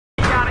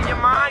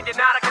you're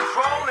not out of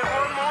control. And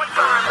one more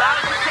time, loud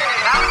as you can.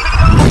 How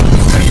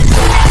does it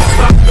go?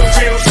 Stop the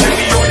real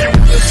city, or you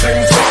the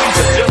same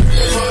city.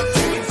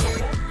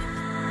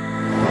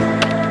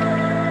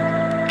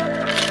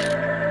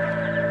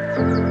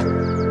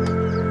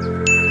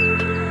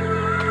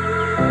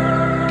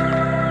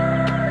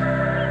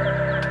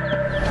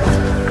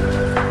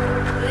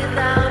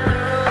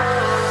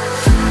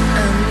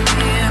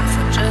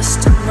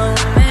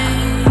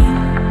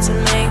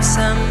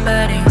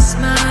 Somebody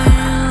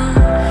smile,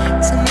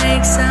 to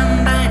make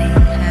somebody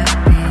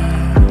happy,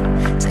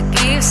 to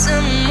give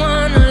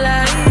someone a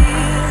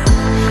life.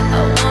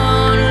 I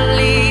wanna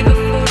leave a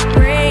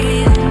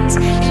footprint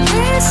in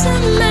this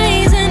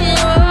amazing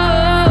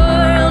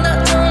world. I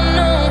don't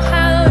know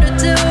how to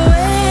do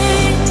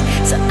it,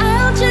 so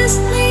I'll just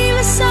leave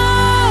a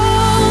song.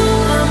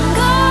 I'm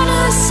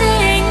gonna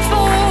sing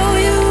for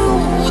you,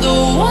 the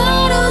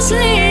one who's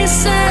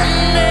listening.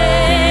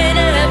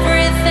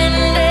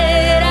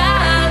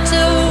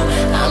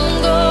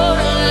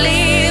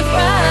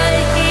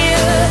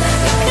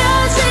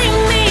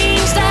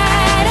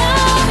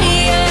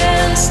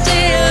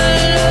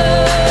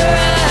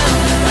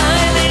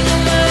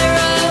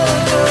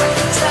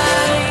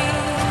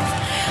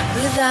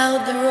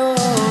 Without the road.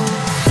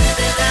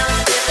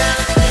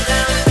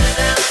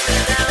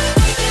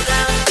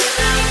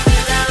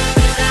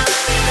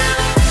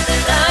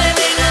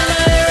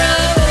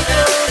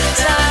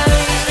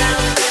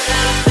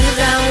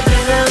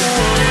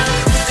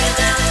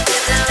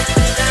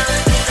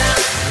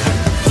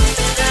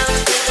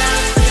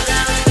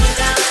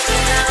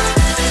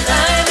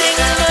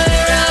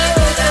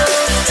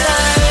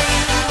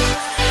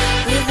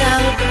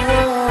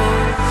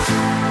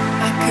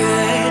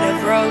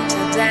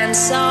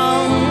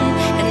 Song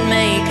and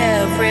make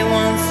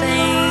everyone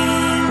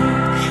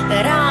think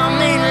that I'm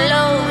in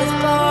love with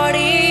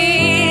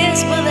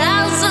parties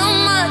without so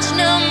much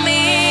know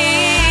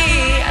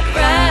me. I'd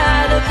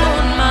rather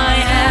put my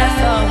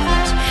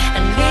headphones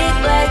and big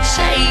black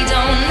shades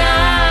on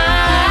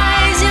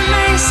eyes. You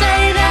may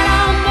say that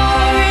I'm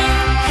boring,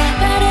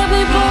 but I'll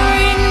be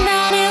boring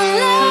down in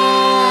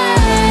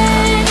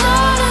line. I'm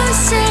gonna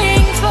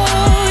sing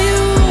for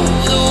you,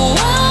 the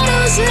one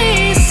who's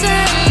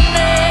listening.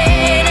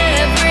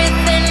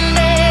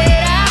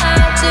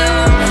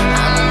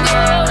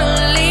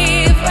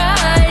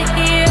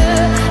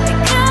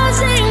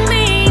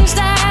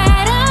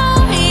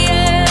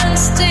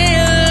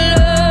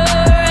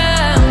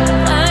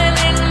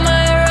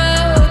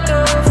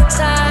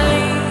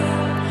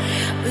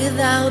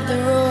 Without the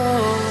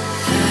road,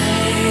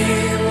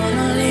 I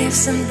wanna leave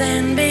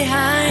something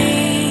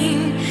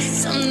behind,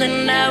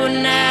 something that would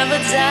never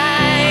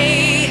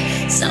die,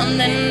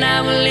 something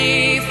that will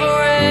live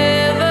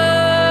forever.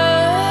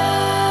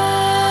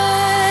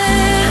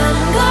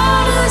 I'm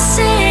gonna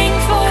sing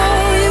for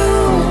you,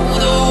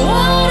 the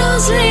one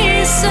who's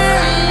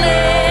listening.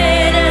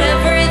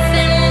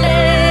 Everything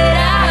that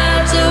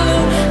I do,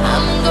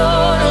 I'm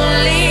gonna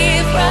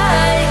live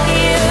right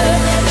here,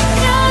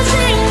 because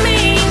it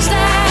means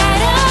that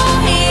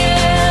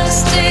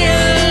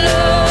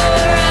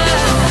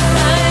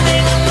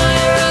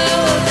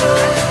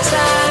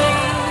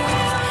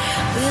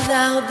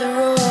without the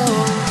road.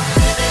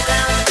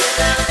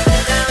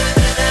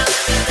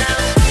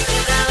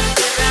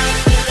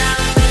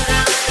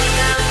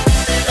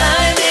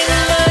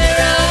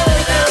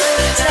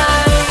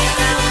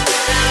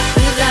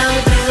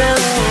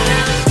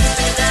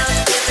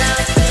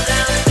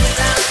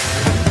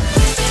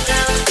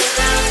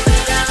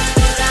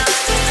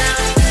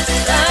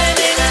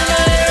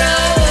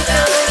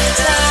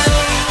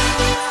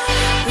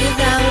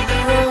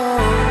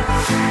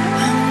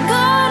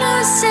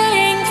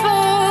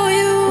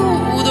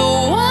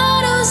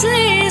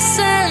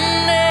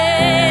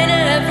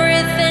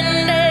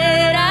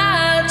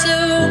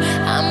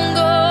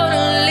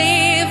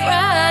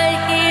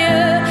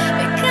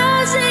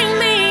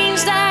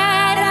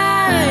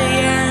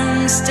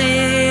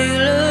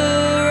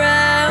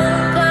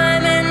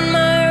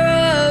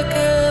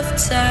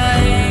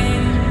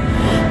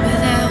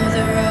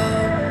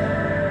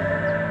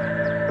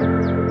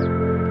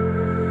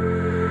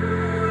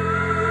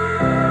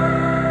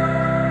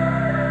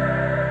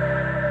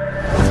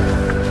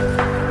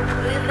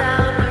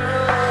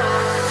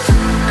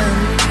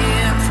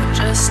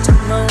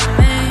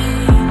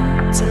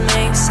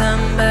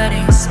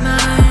 Somebody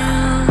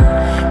smile,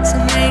 to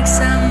make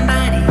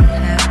somebody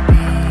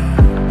happy,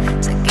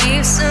 to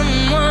give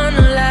someone a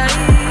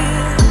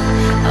life.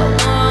 I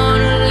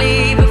wanna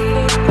leave a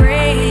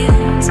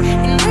footprint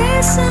in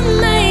this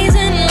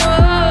amazing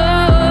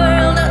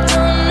world. I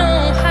don't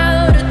know how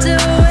to do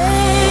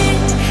it,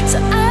 so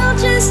I'll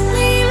just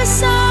leave a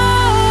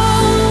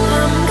song.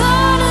 I'm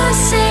gonna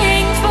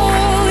sing for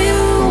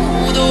you,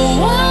 the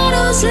one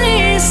who's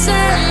listening.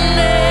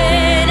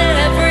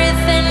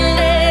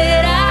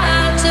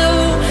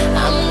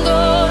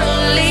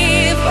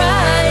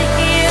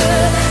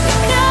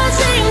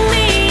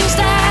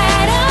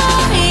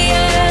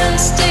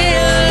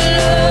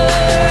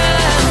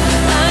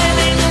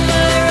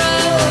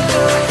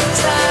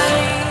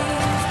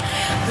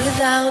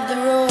 out the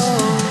road.